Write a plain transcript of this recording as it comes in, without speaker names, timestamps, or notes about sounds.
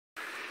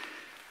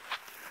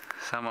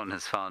Someone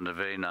has found a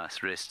very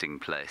nice resting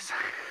place.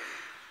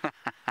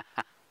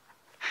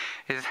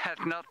 Is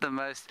that not the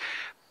most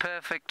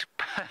perfect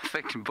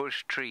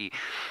bush tree?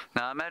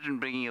 Now imagine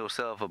bringing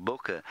yourself a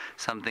book,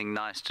 something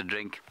nice to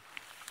drink,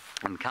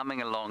 and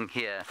coming along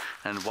here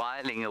and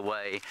whiling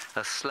away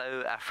a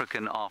slow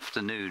African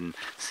afternoon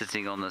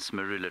sitting on this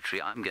marula tree.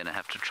 I'm going to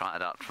have to try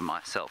it out for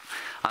myself.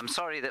 I'm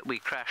sorry that we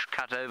crash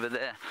cut over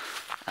there.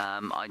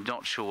 I'm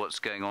not sure what's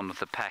going on with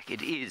the pack.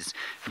 It is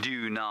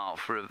due now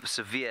for a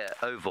severe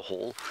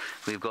overhaul.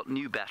 We've got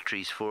new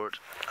batteries for it.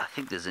 I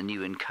think there's a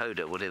new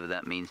encoder, whatever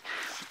that means.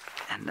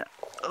 And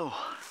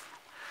oh,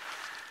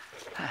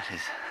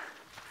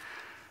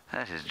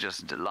 that is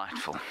just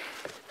delightful.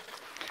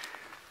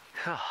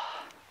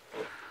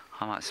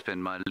 I might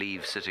spend my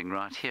leave sitting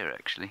right here,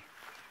 actually.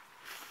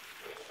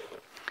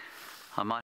 I might